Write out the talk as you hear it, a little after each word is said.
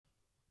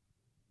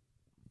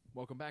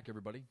Welcome back,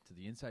 everybody, to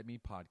the Inside Me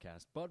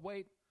podcast. But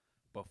wait,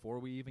 before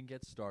we even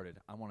get started,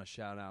 I want to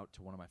shout out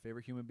to one of my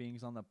favorite human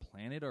beings on the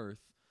planet Earth,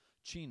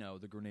 Chino,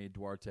 the Grenade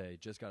Duarte.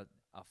 Just got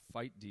a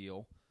fight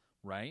deal,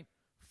 right?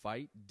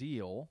 Fight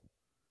deal,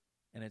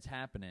 and it's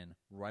happening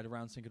right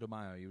around Cinco de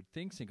Mayo. You would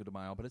think Cinco de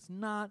Mayo, but it's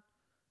not.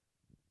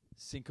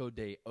 Cinco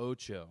de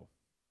Ocho,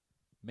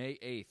 May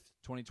 8th,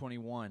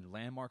 2021,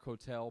 Landmark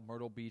Hotel,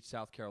 Myrtle Beach,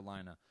 South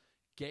Carolina.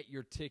 Get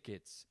your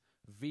tickets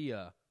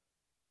via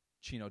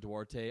Chino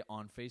Duarte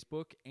on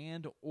Facebook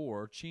and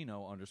or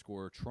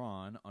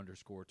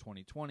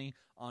Chino_Tron_2020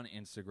 on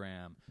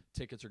Instagram.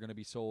 Tickets are going to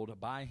be sold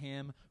by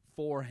him,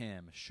 for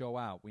him. Show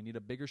out. We need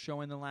a bigger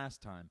showing than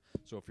last time.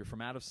 So if you're from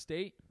out of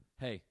state,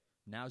 hey,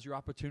 now's your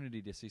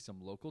opportunity to see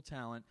some local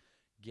talent,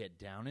 get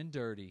down and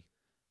dirty,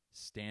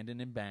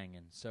 standing and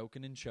banging,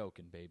 soaking and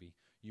choking, baby.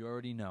 You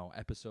already know.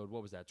 Episode,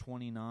 what was that,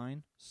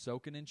 29?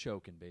 Soaking and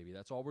choking, baby.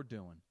 That's all we're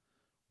doing.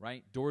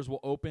 Right? Doors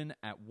will open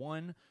at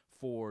 1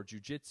 for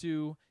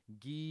jiu-jitsu,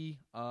 gi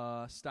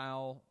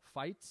style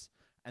fights,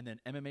 and then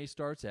MMA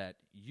starts at,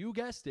 you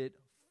guessed it,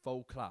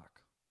 4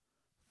 o'clock.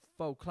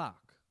 4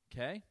 o'clock,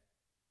 okay?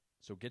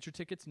 So get your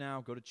tickets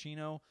now. Go to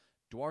Chino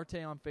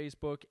Duarte on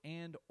Facebook,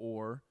 and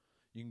or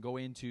you can go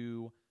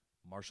into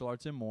Martial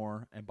Arts and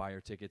More and buy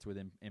your tickets with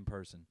him in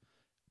person.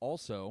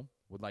 Also,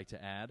 would like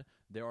to add,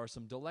 there are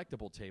some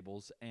delectable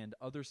tables and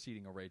other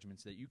seating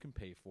arrangements that you can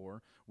pay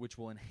for, which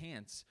will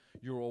enhance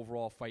your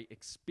overall fight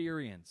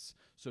experience.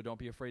 So don't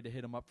be afraid to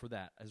hit them up for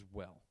that as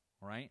well,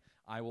 all right?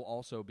 I will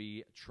also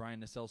be trying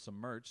to sell some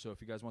merch, so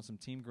if you guys want some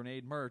Team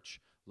Grenade merch,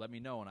 let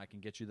me know and I can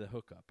get you the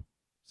hookup.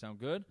 Sound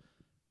good?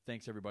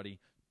 Thanks, everybody.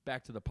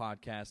 Back to the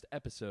podcast,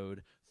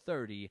 episode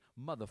 30,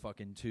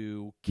 motherfucking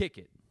 2. Kick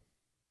it.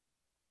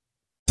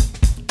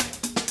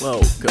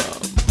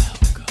 Welcome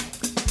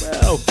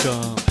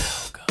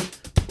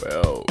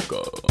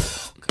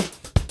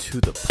to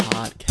the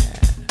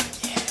podcast,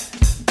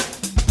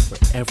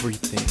 where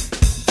everything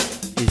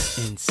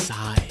is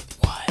inside.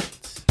 What?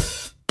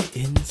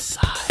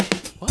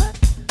 Inside. What?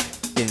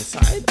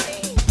 Inside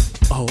me?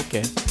 Oh,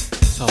 okay.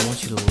 So I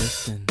want you to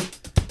listen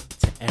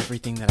to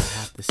everything that I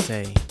have to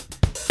say.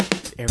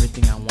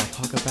 Everything I want to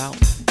talk about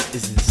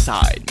is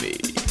inside me.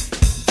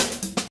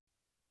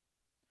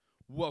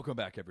 Welcome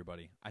back,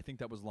 everybody. I think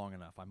that was long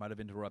enough. I might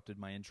have interrupted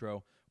my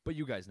intro, but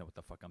you guys know what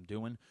the fuck I'm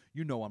doing.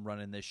 You know I'm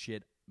running this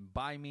shit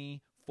by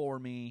me, for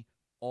me,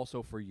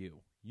 also for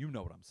you. You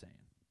know what I'm saying,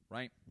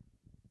 right?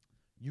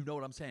 You know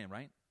what I'm saying,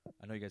 right?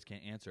 I know you guys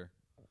can't answer.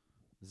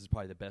 This is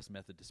probably the best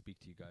method to speak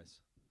to you guys.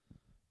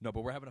 No,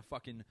 but we're having a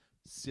fucking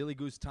silly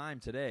goose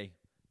time today.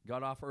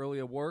 Got off early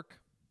at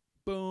work.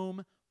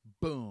 Boom,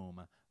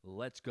 boom.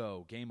 Let's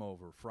go. Game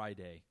over.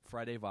 Friday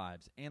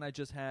vibes. And I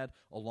just had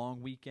a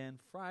long weekend.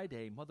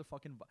 Friday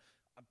motherfucking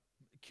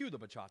cue the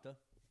bachata.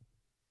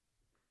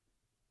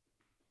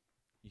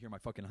 You hear my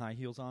fucking high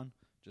heels on?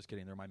 Just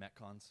kidding. They're my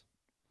Metcons.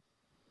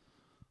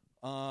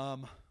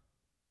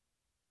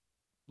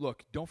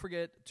 Look, don't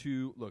forget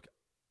to look.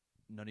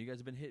 None of you guys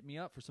have been hitting me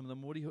up for some of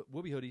them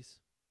Whoopi hoodies,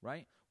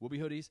 right?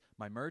 Whoopi hoodies,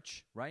 my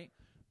merch, right?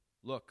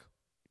 Look,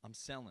 I'm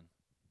selling,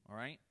 all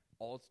right?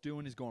 All it's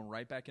doing is going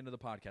right back into the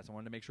podcast. I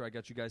wanted to make sure I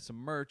got you guys some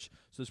merch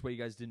so this way you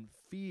guys didn't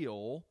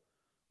feel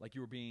like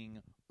you were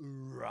being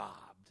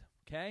robbed,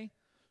 okay?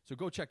 So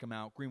go check them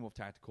out,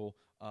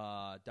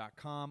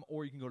 greenwolftactical.com,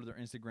 or you can go to their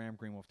Instagram,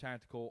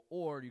 greenwolftactical,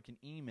 or you can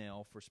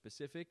email for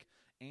specific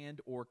and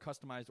or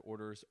customized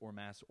orders or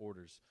mass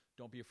orders.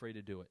 Don't be afraid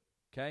to do it,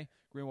 okay?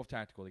 Green Wolf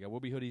Tactical. They got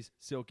Whoopi hoodies,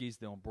 silkies.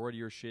 They'll embroider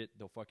your shit.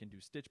 They'll fucking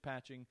do stitch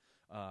patching,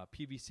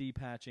 PVC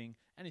patching,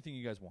 anything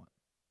you guys want.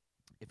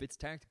 If it's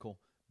tactical,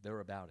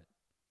 they're about it.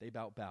 They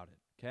about it,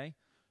 okay?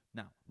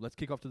 Now, let's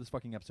kick off to this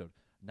fucking episode.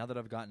 Now that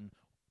I've gotten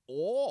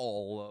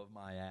all of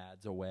my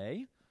ads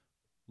away,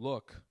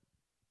 look,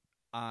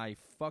 I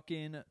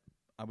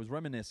was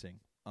reminiscing.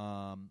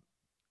 My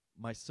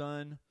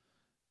son's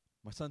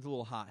a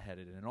little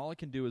hot-headed, and all I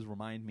can do is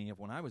remind me of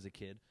when I was a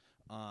kid.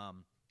 I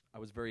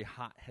was very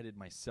hot-headed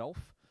myself.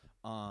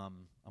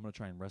 I'm going to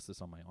try and rest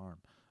this on my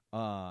arm.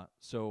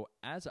 So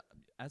as a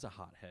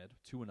hothead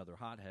to another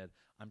hothead,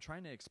 I'm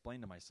trying to explain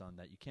to my son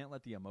that you can't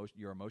let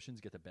your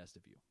emotions get the best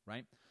of you,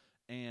 right?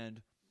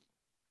 And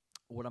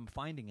what I'm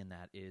finding in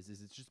that is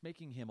it's just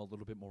making him a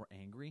little bit more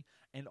angry.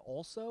 And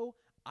also,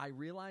 I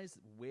realize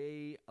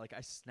I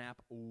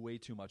snap way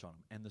too much on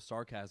him, and the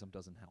sarcasm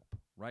doesn't help,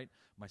 right?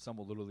 My son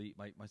will literally,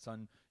 my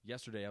son,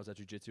 yesterday I was at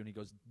jiu-jitsu, and he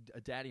goes,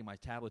 "Daddy, my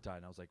tablet died."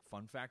 And I was like,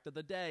 fun fact of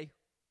the day.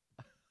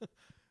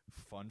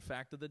 Fun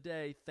fact of the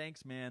day.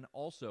 Thanks, man.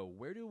 Also,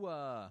 where do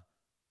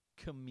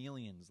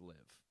chameleons live?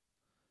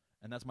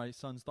 And that's my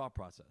son's thought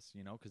process,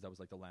 because that was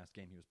like the last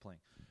game he was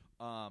playing.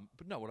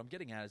 But no, what I'm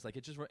getting at is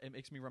it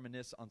makes me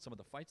reminisce on some of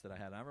the fights that I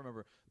had. And I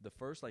remember the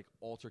first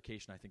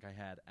altercation I think I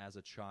had as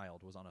a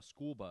child was on a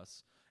school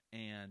bus,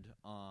 and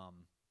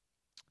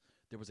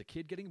there was a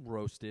kid getting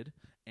roasted,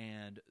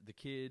 and the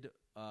kid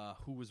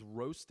who was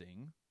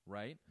roasting,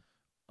 right,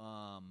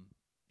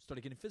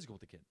 started getting physical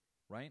with the kid,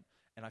 right?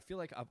 And I feel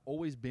like I've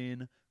always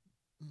been,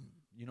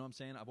 you know what I'm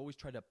saying? I've always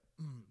tried to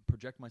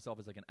project myself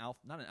as like an alpha,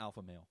 not an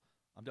alpha male.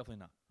 I'm definitely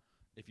not.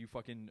 If you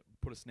fucking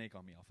put a snake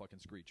on me, I'll fucking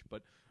screech.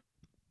 But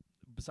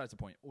besides the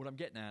point, what I'm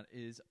getting at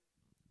is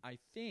I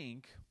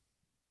think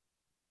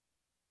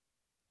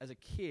as a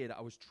kid,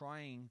 I was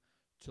trying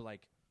to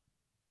like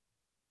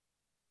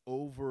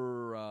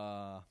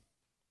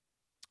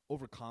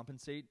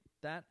overcompensate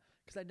that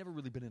because I'd never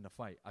really been in a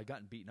fight. I'd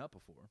gotten beaten up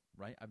before,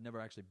 right? I've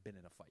never actually been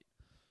in a fight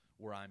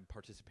where I'm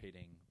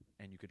participating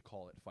and you could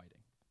call it fighting.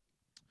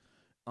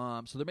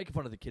 So they're making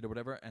fun of the kid or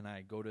whatever, and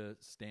I go to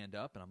stand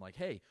up, and I'm like,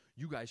 hey,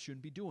 you guys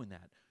shouldn't be doing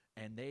that.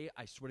 And they,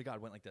 I swear to God,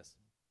 went like this.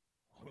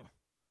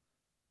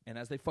 And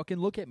as they fucking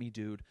look at me,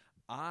 dude,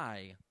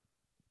 I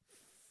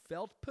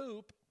felt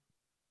poop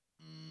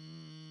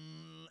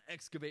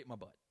excavate my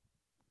butt.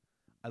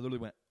 I literally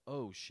went,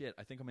 oh, shit,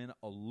 I think I'm in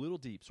a little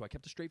deep. So I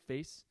kept a straight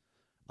face.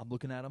 I'm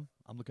looking at him.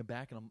 I'm looking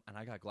back, and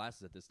I got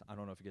glasses at this time. I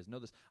don't know if you guys know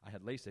this. I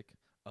had LASIK.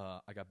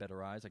 I got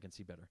better eyes. I can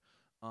see better.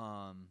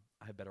 I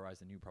have better eyes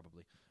than you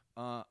probably.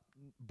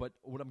 But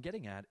what I'm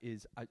getting at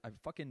is I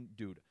fucking,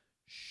 dude,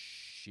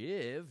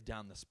 shiv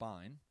down the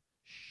spine,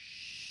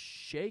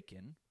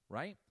 shaking,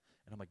 right?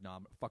 And I'm like, nah,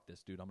 fuck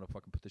this, dude. I'm going to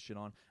fucking put this shit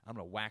on. I'm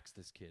going to wax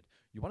this kid.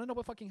 You want to know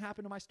what fucking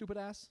happened to my stupid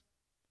ass?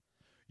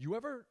 You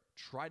ever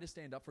try to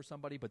stand up for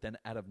somebody, but then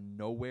out of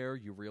nowhere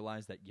you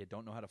realize that you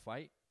don't know how to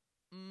fight?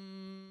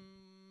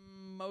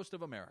 Most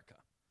of America,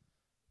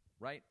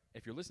 right?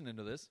 If you're listening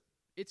to this,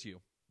 it's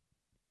you.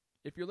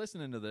 If you're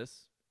listening to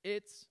this,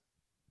 it's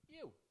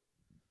you.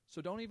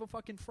 So don't even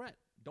fucking fret.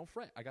 Don't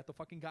fret. I got the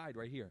fucking guide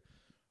right here.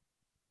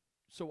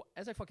 So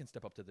as I fucking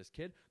step up to this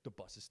kid, the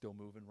bus is still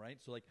moving, right?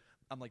 So like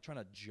I'm like trying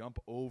to jump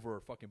over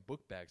fucking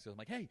book bags. So I'm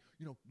like, hey,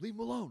 leave him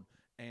alone.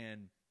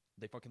 And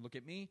they fucking look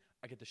at me.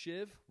 I get the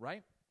shiv,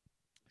 right?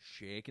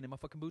 Shaking in my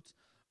fucking boots.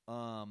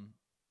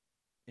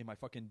 In my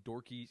fucking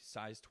dorky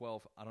size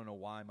 12. I don't know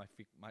why my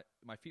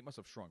feet must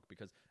have shrunk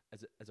because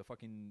as a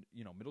fucking,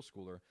 middle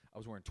schooler, I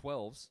was wearing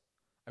 12s.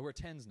 I wear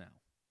 10s now.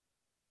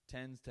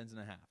 10s and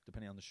a half,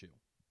 depending on the shoe,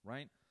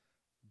 right?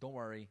 Don't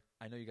worry.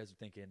 I know you guys are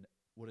thinking,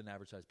 what an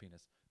average size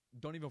penis.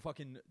 Don't even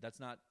fucking, that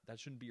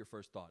shouldn't be your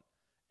first thought.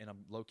 And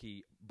I'm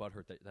low-key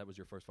butthurt that was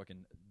your first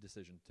fucking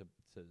decision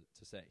to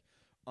say.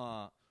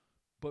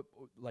 But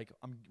like,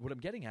 what I'm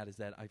getting at is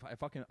that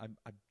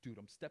dude,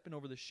 I'm stepping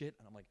over this shit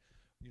and I'm like,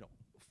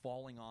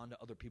 falling onto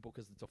other people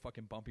because it's a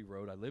fucking bumpy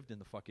road. I lived in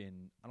the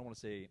fucking, I don't want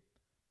to say, it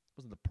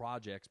wasn't the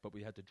projects, but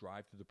we had to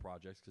drive through the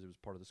projects because it was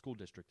part of the school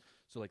district.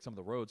 So like some of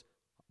the roads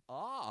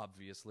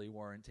obviously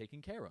weren't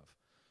taken care of.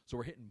 So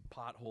we're hitting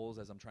potholes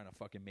as I'm trying to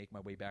fucking make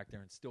my way back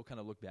there and still kind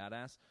of look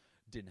badass.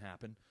 Didn't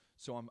happen.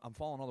 So I'm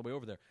falling all the way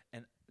over there.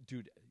 And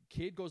dude,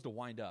 kid goes to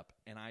wind up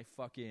and I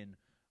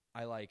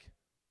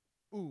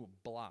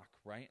block,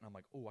 right? And I'm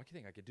like, I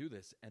think I could do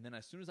this. And then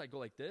as soon as I go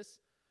like this,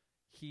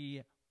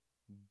 he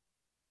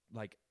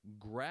like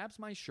grabs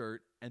my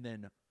shirt and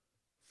then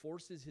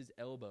forces his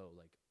elbow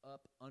like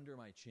up under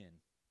my chin.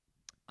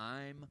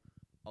 I'm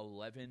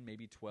 11,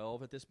 maybe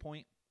 12 at this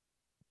point,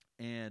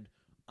 and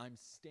I'm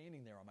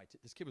standing there on my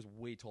this kid was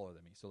way taller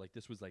than me, so like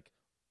this was like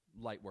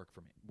light work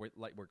for me,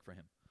 light work for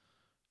him.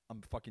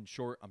 I'm fucking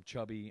short, I'm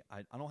chubby,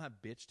 I don't have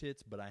bitch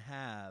tits, but I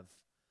have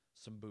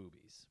some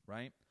boobies,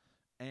 right?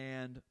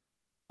 And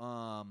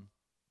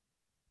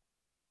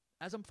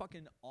as I'm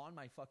fucking on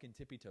my fucking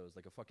tippy toes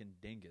like a fucking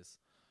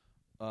dingus,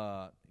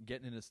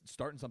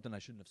 starting something I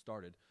shouldn't have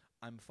started.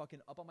 I'm fucking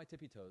up on my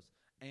tippy toes,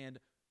 and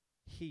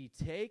he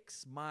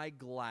takes my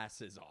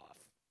glasses off.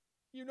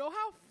 You know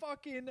how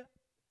fucking...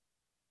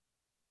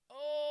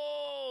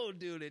 Oh,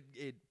 dude,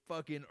 it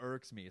fucking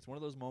irks me. It's one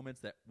of those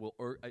moments that will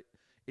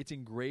it's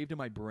engraved in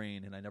my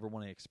brain, and I never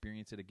want to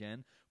experience it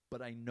again,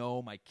 but I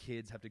know my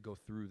kids have to go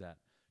through that,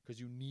 because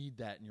you need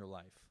that in your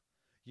life.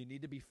 You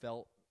need to be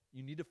felt...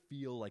 You need to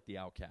feel like the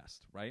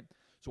outcast, right?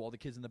 So all the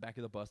kids in the back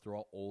of the bus, they're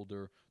all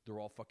older. They're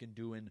all fucking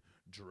doing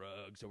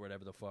drugs or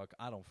whatever the fuck.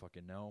 I don't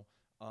fucking know.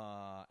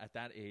 At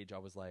that age, I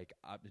was like,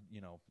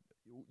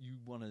 you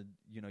want to,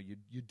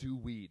 you do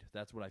weed.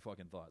 That's what I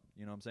fucking thought.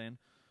 You know what I'm saying?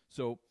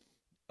 So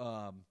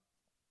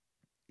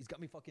he's got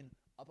me fucking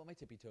up on my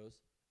tippy toes.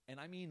 And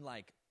I mean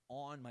like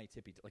on my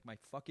tippy toes. Like my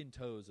fucking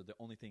toes are the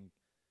only thing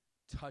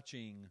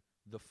touching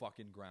the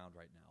fucking ground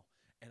right now.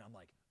 And I'm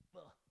like,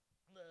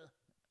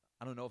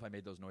 I don't know if I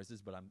made those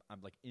noises, but I'm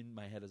like in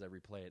my head as I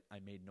replay it, I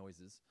made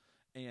noises.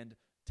 And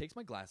takes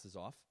my glasses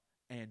off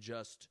and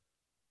just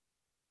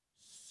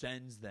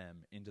sends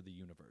them into the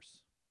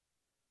universe.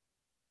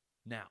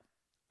 Now,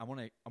 I want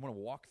to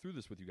walk through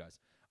this with you guys.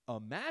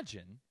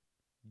 Imagine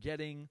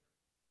getting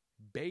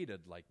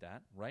baited like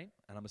that, right?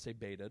 And I'm going to say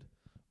baited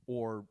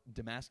or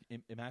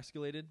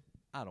emasculated.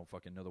 I don't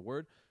fucking know the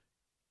word.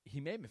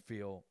 He made me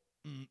feel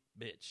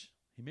bitch.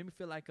 He made me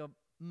feel like a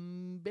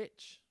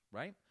bitch,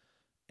 right?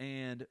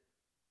 And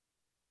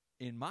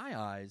in my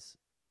eyes,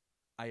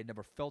 I had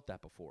never felt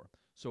that before.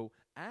 So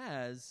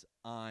as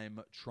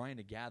I'm trying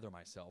to gather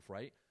myself,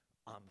 right,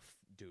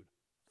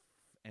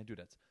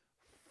 that's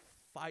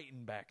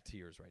fighting back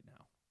tears right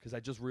now because I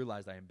just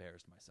realized I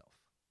embarrassed myself,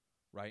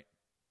 right?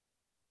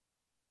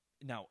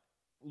 Now,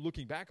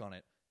 looking back on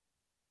it,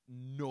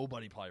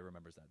 Nobody probably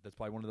remembers that. That's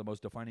probably one of the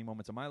most defining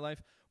moments of my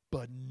life,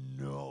 but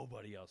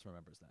nobody else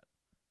remembers that.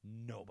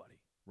 Nobody,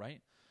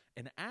 right?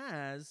 And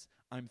as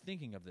I'm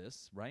thinking of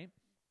this, right,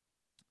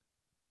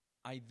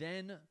 I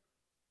then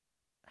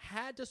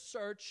had to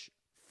search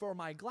for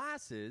my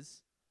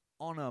glasses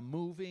on a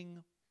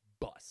moving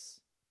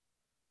bus.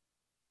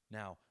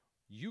 Now,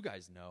 you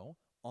guys know,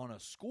 on a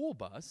school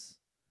bus,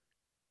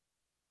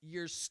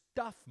 your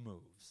stuff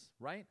moves,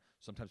 right?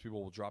 Sometimes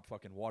people will drop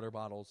fucking water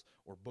bottles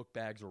or book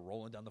bags or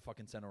rolling down the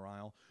fucking center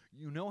aisle.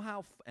 You know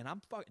how, and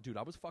dude,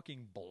 I was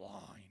fucking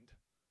blind.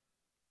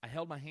 I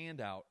held my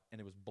hand out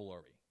and it was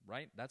blurry,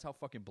 right? That's how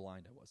fucking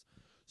blind I was.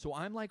 So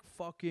I'm like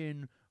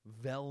fucking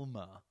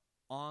Velma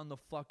on the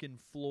fucking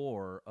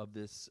floor of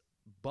this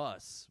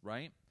bus,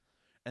 right?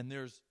 And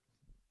there's,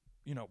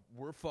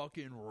 we're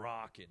fucking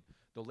rocking.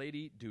 The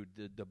lady, dude,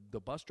 the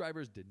bus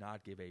drivers did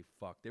not give a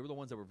fuck. They were the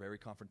ones that were very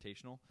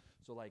confrontational.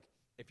 So, like,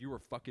 if you were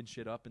fucking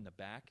shit up in the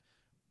back,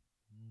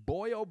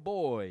 boy, oh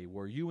boy,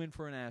 were you in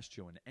for an ass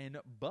chewing. And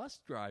bus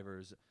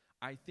drivers,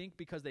 I think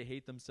because they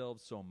hate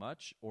themselves so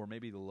much, or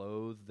maybe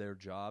loathe their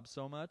job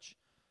so much,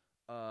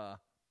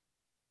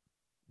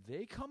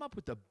 they come up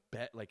with the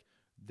like,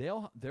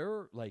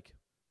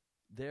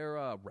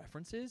 their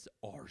references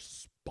are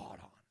spot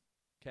on.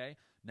 Okay?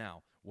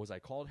 Now, was I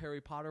called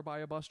Harry Potter by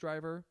a bus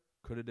driver?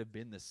 Could it have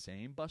been the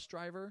same bus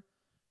driver?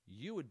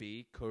 You would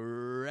be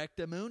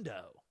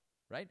correctamundo,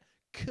 right?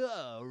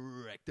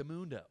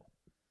 Correctamundo.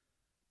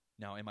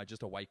 Now, am I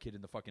just a white kid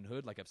in the fucking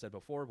hood? Like I've said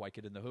before, white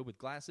kid in the hood with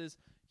glasses?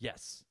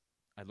 Yes.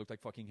 I look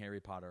like fucking Harry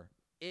Potter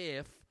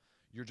if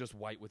you're just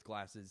white with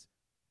glasses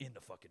in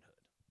the fucking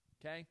hood.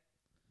 Okay?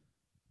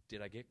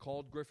 Did I get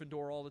called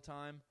Gryffindor all the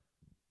time?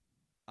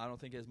 I don't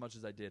think as much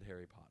as I did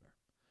Harry Potter.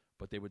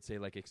 But they would say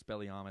like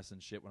Expelliarmus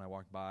and shit when I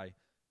walked by.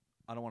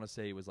 I don't want to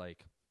say it was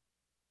like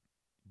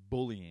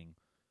bullying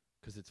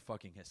because it's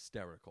fucking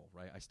hysterical,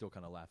 right? I still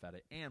kind of laugh at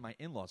it. And my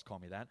in-laws call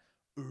me that.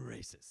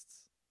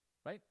 Racists,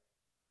 right?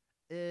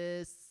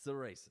 It's a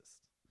racist.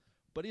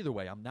 But either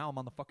way, I'm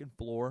on the fucking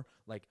floor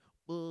like,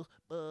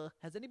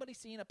 has anybody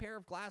seen a pair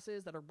of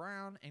glasses that are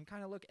brown and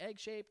kind of look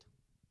egg-shaped?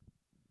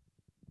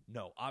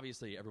 No,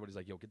 obviously everybody's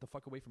like, yo, get the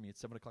fuck away from me. It's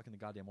 7 o'clock in the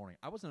goddamn morning.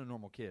 I wasn't a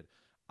normal kid.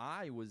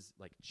 I was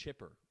like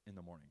chipper in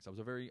the mornings. I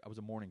was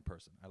a morning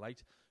person.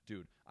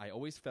 I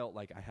always felt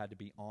like I had to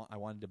be on. I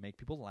wanted to make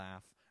people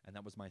laugh, and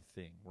that was my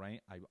thing,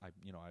 right? I'd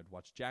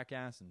watch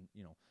Jackass, and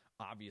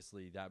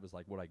obviously that was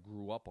like what I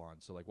grew up on.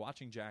 So like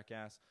watching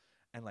Jackass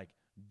and like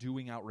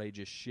doing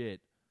outrageous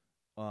shit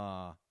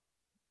to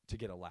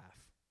get a laugh.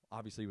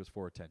 Obviously it was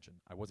for attention.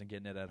 I wasn't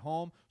getting it at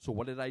home. So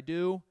what did I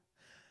do?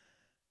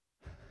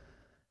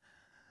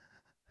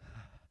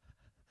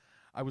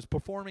 I was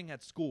performing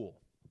at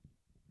school.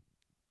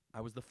 I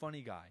was the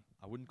funny guy.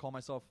 I wouldn't call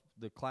myself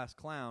the class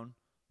clown,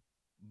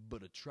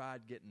 but I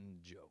tried getting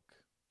a joke.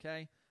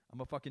 Okay?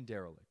 I'm a fucking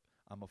derelict.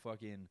 I'm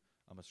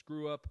a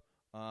screw up.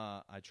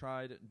 I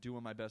tried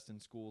doing my best in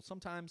school.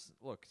 Sometimes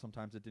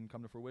it didn't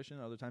come to fruition.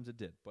 Other times it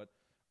did. But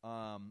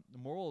the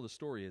moral of the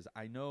story is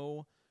I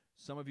know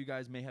some of you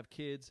guys may have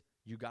kids.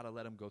 You got to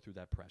let them go through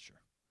that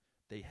pressure.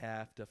 They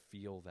have to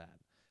feel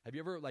that. Have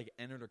you ever like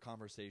entered a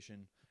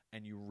conversation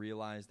and you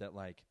realize that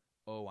like,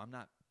 oh, I'm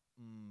not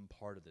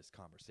part of this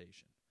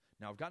conversation?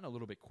 Now, I've gotten a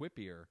little bit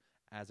quippier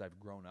as I've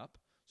grown up.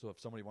 So if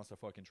somebody wants to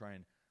fucking try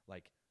and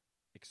like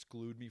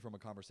exclude me from a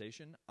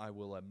conversation, I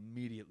will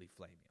immediately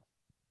flame you.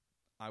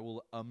 I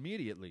will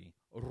immediately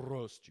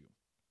roast you.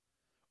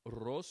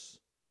 Ros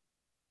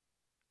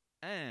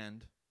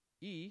and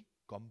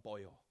con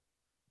pollo.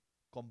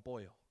 Con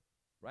pollo,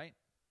 right?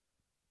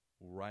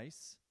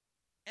 Rice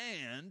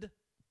and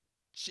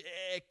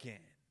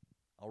chicken.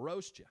 I'll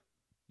roast you.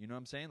 You know what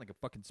I'm saying? Like a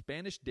fucking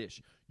Spanish dish.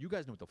 You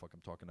guys know what the fuck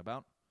I'm talking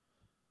about.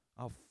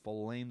 I'll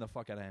flame the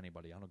fuck out of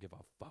anybody. I don't give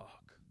a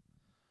fuck.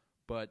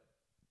 But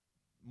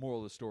moral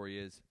of the story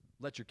is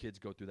let your kids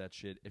go through that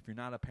shit. If you're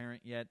not a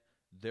parent yet,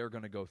 they're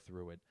going to go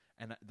through it.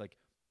 And like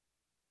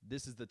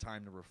this is the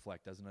time to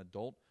reflect. As an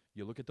adult,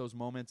 you look at those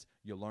moments,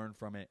 you learn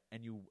from it,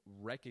 and you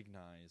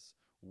recognize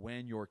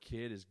when your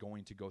kid is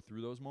going to go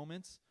through those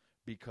moments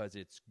because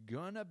it's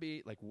going to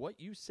be like what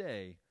you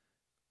say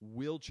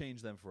will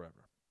change them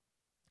forever.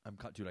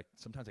 Dude,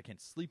 sometimes I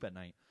can't sleep at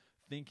night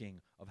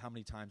thinking of how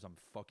many times I'm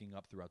fucking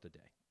up throughout the day.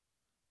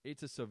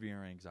 It's a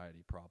severe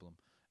anxiety problem,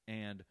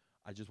 and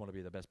I just want to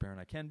be the best parent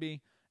I can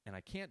be, and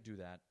I can't do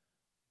that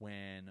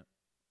when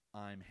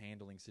I'm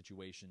handling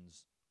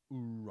situations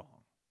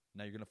wrong.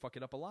 Now, you're going to fuck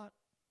it up a lot.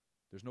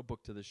 There's no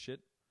book to this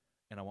shit,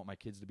 and I want my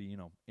kids to be,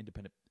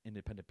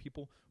 independent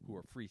people who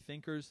are free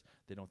thinkers.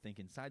 They don't think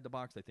inside the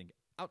box. They think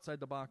outside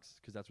the box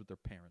because that's what their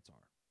parents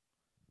are.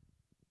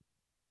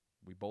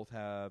 We both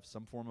have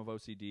some form of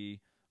OCD,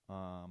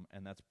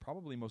 and that's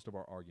probably most of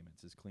our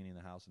arguments is cleaning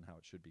the house and how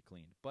it should be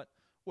cleaned. But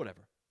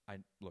whatever.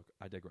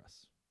 I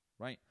digress,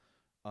 right?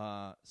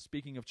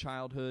 Speaking of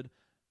childhood,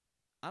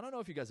 I don't know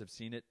if you guys have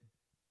seen it,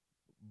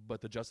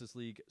 but the Justice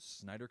League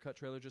Snyder Cut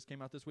trailer just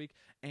came out this week.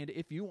 And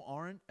if you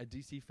aren't a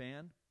DC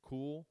fan,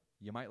 cool.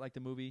 You might like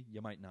the movie.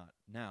 You might not.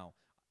 Now,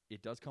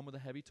 it does come with a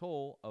heavy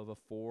toll of a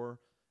 4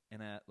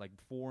 and at like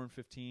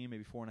 4:15,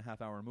 maybe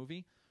 4.5 hour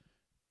movie,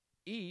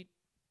 eat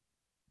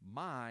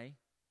my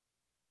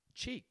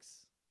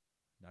cheeks.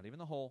 Not even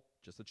the whole,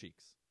 just the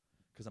cheeks.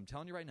 Because I'm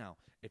telling you right now,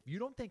 if you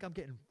don't think I'm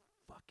getting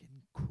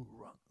fucking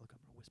crunk, look, I'm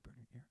going to whisper in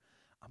your ear.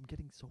 I'm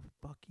getting so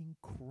fucking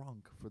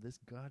crunk for this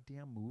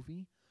goddamn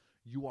movie.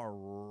 You are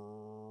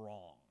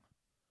wrong.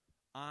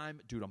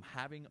 I'm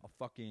having a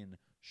fucking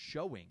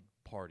showing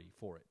party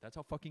for it. That's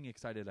how fucking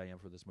excited I am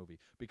for this movie.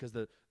 Because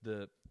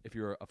if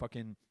you're a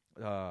fucking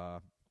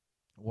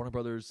Warner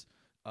Brothers,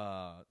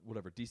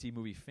 DC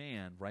movie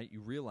fan, right?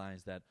 You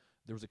realize that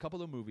there was a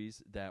couple of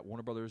movies that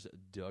Warner Brothers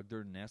dug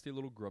their nasty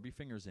little grubby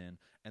fingers in,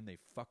 and they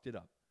fucked it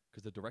up.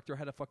 Because the director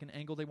had a fucking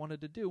angle they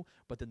wanted to do,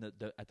 but then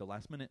at the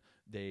last minute,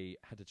 they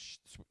had to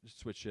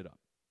switch shit up,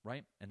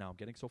 right? And now I'm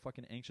getting so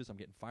fucking anxious. I'm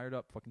getting fired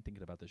up fucking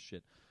thinking about this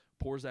shit.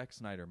 Poor Zack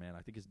Snyder, man.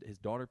 I think his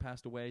daughter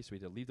passed away, so he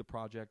had to leave the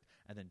project.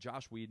 And then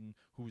Josh Whedon,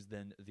 who's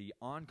then the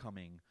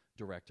oncoming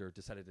director,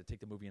 decided to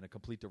take the movie in a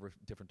complete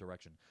different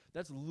direction.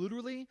 That's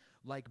literally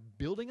like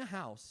building a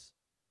house,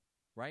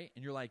 right?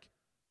 And you're like,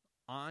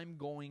 I'm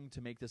going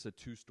to make this a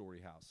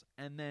 2-story house.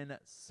 And then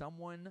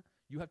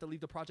you have to leave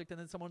the project, and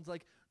then someone's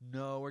like,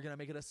 no, we're going to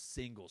make it a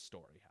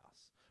 1-story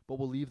house. But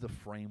we'll leave the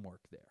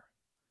framework there.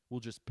 We'll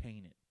just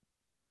paint it.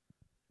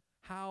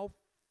 How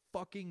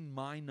fucking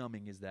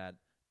mind-numbing is that?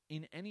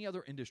 In any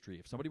other industry,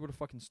 if somebody were to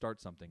fucking start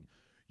something,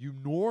 you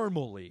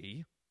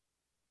normally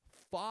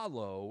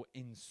follow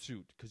in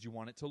suit because you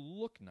want it to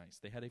look nice.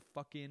 They had a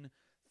fucking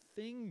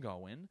thing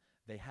going.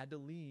 They had to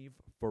leave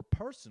for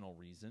personal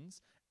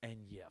reasons,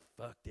 and you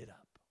fucked it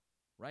up,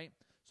 right?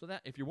 So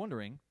that, if you're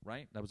wondering,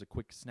 right, that was a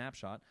quick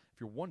snapshot. If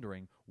you're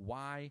wondering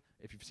why,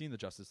 if you've seen the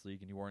Justice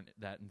League and you weren't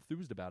that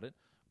enthused about it,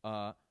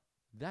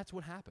 that's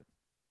what happened.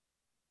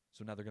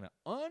 So now they're going to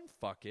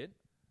unfuck it,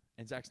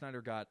 and Zack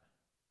Snyder got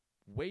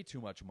way too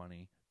much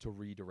money to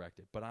redirect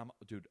it. But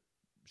dude,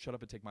 shut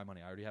up and take my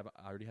money. I already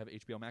have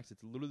HBO Max.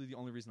 It's literally the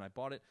only reason I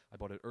bought it. I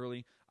bought it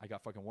early. I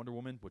got fucking Wonder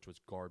Woman, which was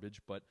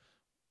garbage, but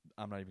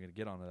I'm not even going to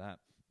get onto that.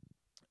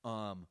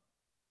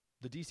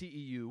 The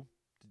DCEU,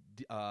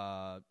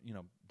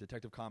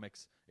 Detective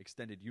Comics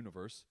Extended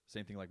Universe,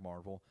 same thing like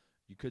Marvel.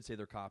 You could say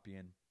they're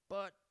copying,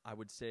 but I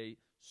would say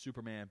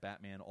Superman,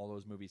 Batman, all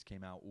those movies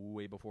came out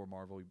way before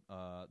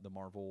the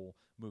Marvel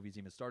movies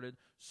even started.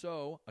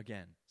 So,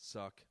 again,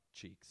 suck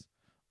cheeks.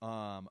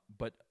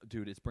 But,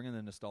 dude, it's bringing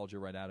the nostalgia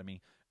right out of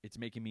me. It's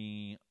making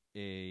me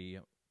a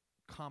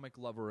comic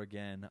lover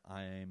again.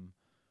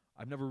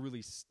 I've never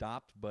really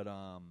stopped, but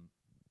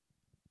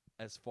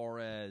as far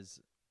as,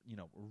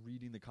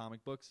 reading the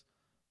comic books,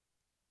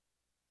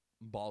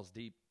 balls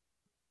deep,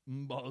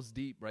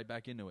 right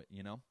back into it,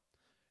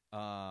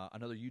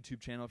 Another YouTube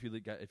channel if you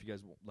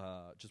guys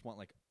just want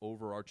like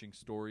overarching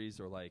stories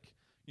or like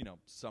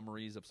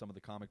summaries of some of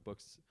the comic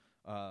books.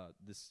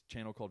 This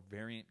channel called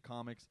Variant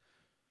Comics,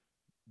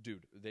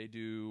 dude, they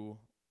do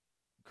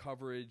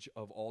coverage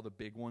of all the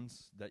big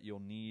ones that you'll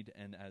need,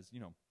 and as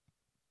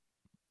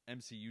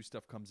MCU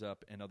stuff comes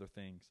up and other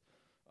things,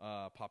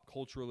 pop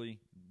culturally,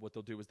 what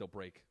they'll do is they'll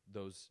break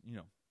those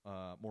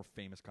more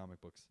famous comic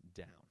books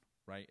down.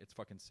 Right, it's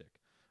fucking sick.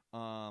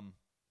 But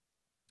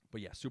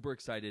yeah, super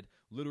excited.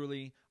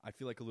 Literally, I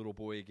feel like a little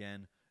boy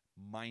again,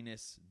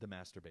 minus the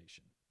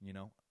masturbation.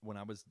 When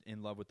I was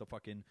in love with the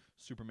fucking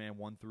Superman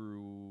 1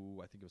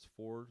 through, I think it was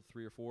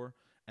 3 or 4.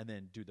 And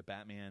then, dude, the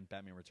Batman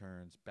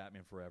Returns,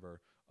 Batman Forever,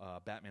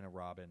 Batman and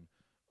Robin,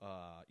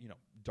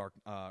 Dark,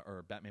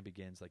 or Batman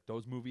Begins. Like,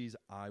 those movies,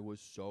 I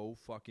was so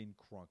fucking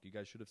crunk. You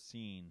guys should have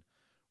seen,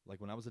 like,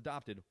 when I was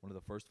adopted, one of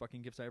the first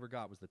fucking gifts I ever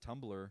got was the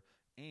Tumblr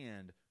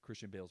and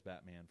Christian Bale's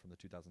Batman from the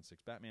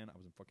 2006 Batman. I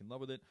was in fucking love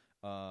with it.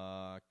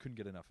 Couldn't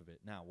get enough of it.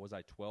 Now, was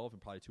I 12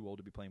 and probably too old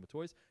to be playing with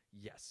toys?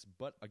 Yes.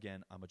 But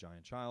again, I'm a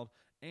giant child.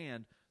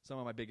 And some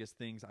of my biggest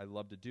things I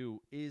love to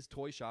do is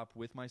toy shop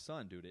with my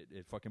son, dude.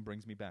 It fucking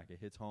brings me back. It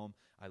hits home.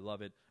 I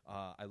love it.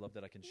 I love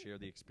that I can share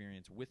the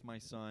experience with my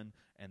son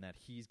and that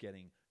he's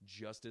getting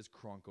just as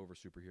crunk over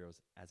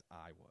superheroes as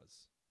I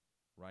was.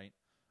 Right?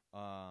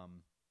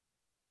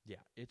 Yeah,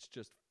 it's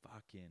just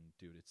fucking,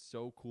 dude, it's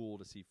so cool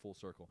to see full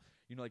circle.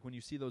 Like when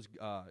you see those,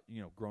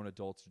 grown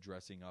adults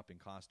dressing up in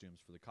costumes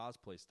for the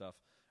cosplay stuff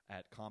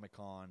at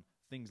Comic-Con,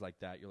 things like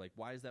that, you're like,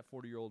 why is that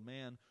 40-year-old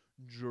man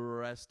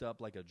dressed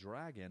up like a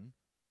dragon?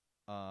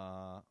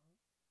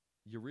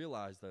 You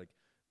realize that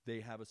they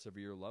have a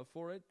severe love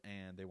for it,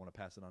 and they want to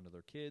pass it on to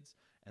their kids,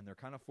 and they're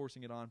kind of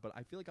forcing it on, but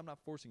I feel like I'm not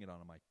forcing it on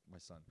my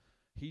son.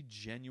 He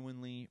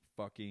genuinely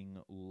fucking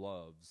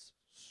loves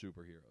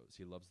superheroes.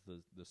 He loves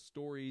the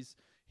stories.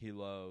 He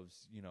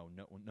loves,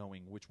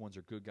 knowing which ones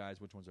are good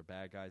guys, which ones are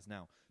bad guys.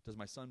 Now, does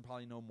my son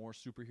probably know more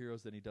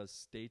superheroes than he does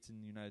states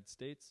in the United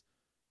States?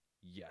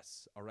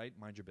 Yes. All right?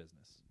 Mind your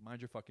business. Mind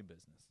your fucking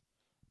business.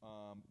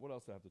 What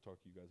else do I have to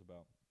talk to you guys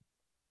about?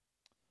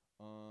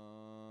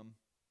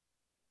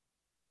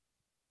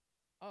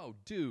 Oh,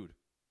 dude.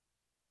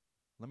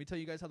 Let me tell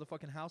you guys how the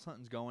fucking house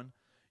hunting's going.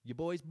 Your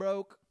boy's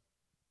broke.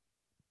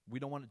 We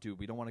don't want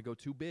to go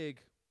too big.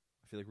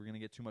 I feel like we're going to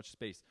get too much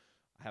space.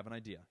 I have an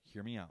idea.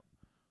 Hear me out.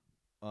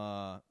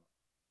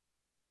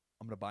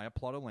 I'm going to buy a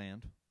plot of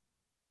land,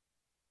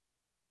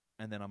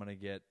 and then I'm going to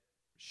get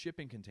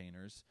shipping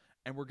containers,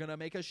 and we're going to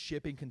make a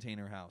shipping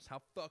container house.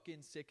 How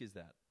fucking sick is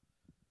that?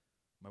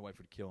 My wife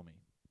would kill me.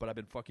 But I've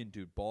been fucking,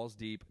 dude, balls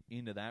deep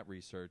into that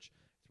research.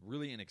 It's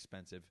really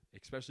inexpensive,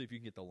 especially if you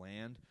can get the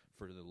land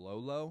for the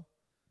low.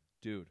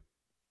 Dude,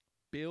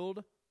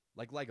 build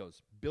like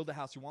Legos. Build the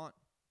house you want.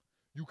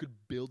 You could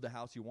build the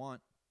house you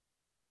want.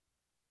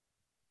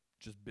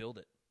 Just build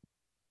it.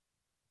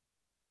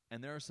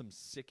 And there are some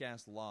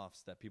sick-ass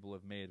lofts that people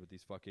have made with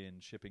these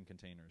fucking shipping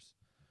containers.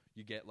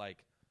 You get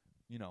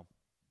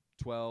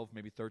 12,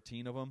 maybe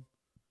 13 of them.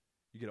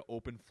 You get an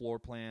open floor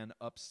plan,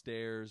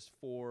 upstairs,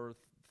 3 or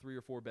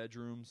 4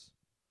 bedrooms.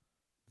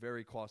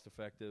 Very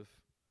cost-effective.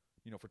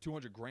 For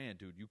 $200,000,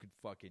 dude, you could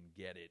fucking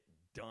get it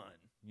done.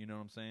 You know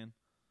what I'm saying?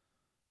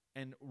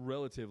 And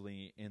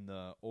relatively in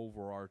the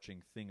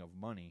overarching thing of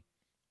money,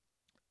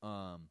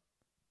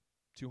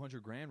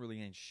 $200,000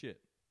 really ain't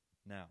shit.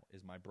 Now,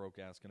 is my broke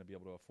ass going to be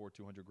able to afford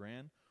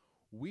 $200,000?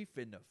 We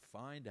finna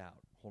find out.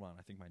 Hold on,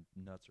 I think my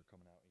nuts are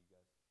coming out.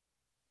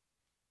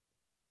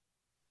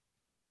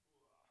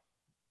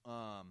 You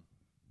guys.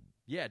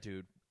 Yeah,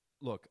 dude.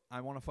 Look,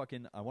 I want to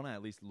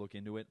at least look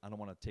into it. I don't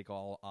want to take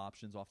all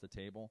options off the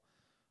table.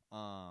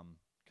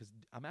 Because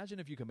imagine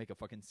if you could make a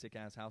fucking sick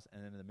ass house,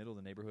 and then in the middle of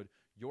the neighborhood,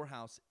 your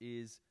house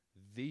is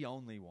the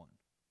only one.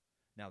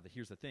 Now,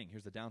 here's the thing.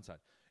 Here's the downside.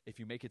 If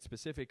you make it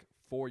specific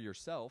for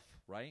yourself,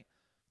 right?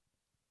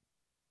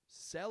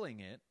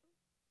 Selling it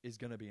is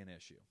going to be an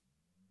issue,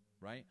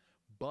 right?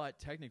 But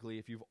technically,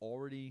 if you've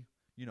already,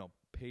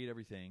 paid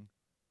everything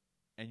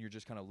and you're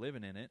just kind of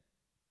living in it,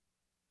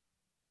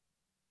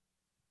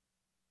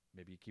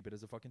 maybe you keep it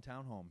as a fucking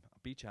townhome, a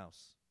beach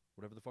house,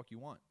 whatever the fuck you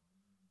want.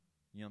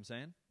 You know what I'm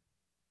saying?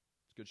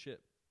 It's good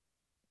shit.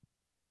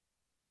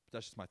 But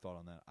that's just my thought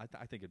on that.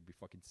 I think it'd be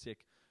fucking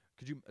sick.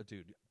 Could you,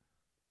 dude,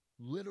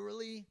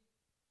 literally...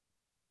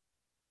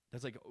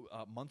 That's like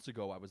months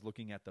ago, I was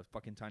looking at the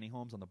fucking tiny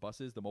homes on the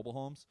buses, the mobile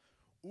homes.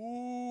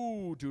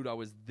 Ooh, dude, I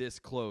was this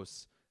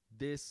close.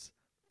 This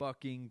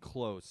fucking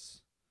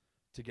close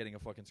to getting a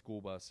fucking school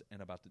bus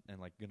and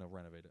gonna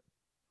renovate it.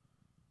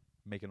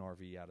 Make an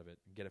RV out of it.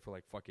 Get it for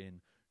like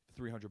fucking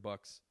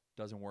 $300.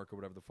 Doesn't work or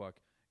whatever the fuck.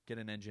 Get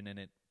an engine in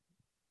it.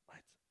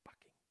 Let's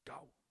fucking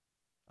go.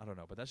 I don't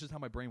know, but that's just how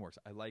my brain works.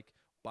 I like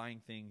buying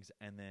things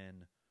and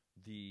then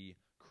the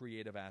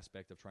creative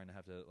aspect of trying to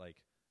have to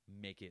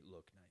make it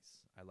look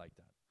nice. I like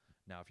that.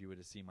 Now, if you were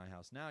to see my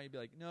house now, you'd be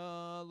like,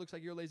 no, it looks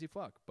like you're a lazy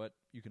fuck. But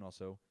you can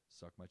also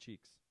suck my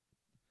cheeks.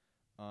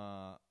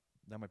 That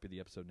might be the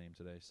episode name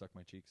today, Suck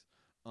My Cheeks.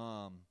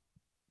 No,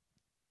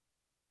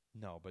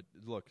 but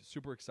look,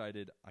 super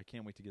excited. I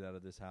can't wait to get out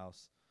of this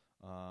house.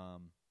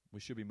 We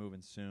should be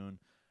moving soon.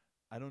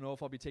 I don't know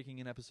if I'll be taking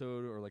an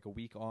episode or like a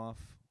week off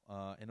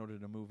in order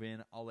to move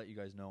in. I'll let you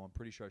guys know. I'm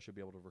pretty sure I should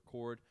be able to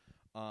record.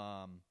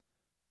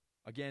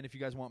 Again, if you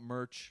guys want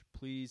merch,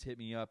 please hit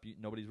me up.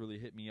 Nobody's really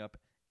hit me up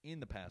in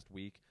the past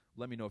week.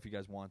 Let me know if you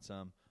guys want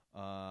some.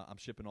 I'm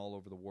shipping all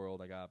over the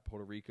world. I got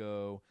Puerto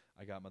Rico.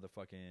 I got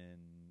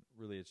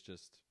really it's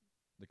just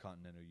the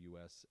continental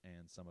U.S.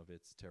 and some of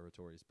its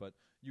territories. But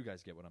you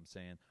guys get what I'm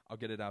saying. I'll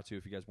get it out to you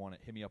if you guys want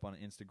it. Hit me up on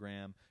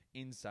Instagram,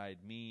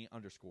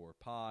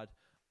 InsideMe_pod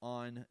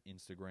on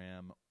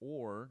Instagram.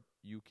 Or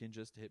you can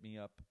just hit me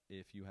up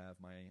if you have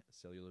my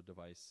cellular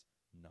device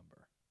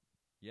number.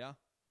 Yeah?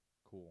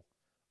 Cool.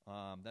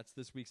 That's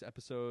this week's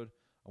episode.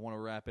 I want to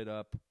wrap it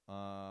up.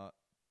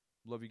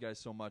 Love you guys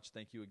so much.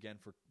 Thank you again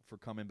for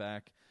coming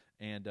back.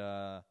 And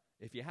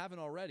if you haven't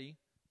already,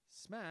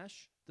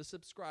 smash the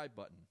subscribe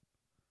button.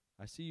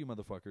 I see you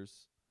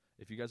motherfuckers.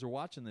 If you guys are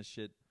watching this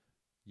shit,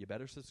 you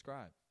better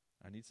subscribe.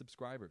 I need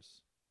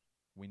subscribers.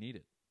 We need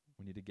it.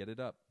 We need to get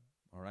it up.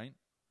 All right?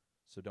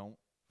 So don't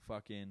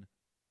tease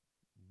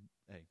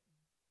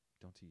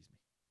me.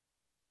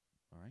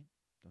 All right?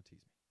 Don't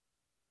tease me.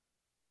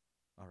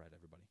 All right,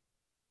 everybody.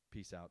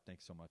 Peace out.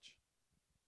 Thanks so much.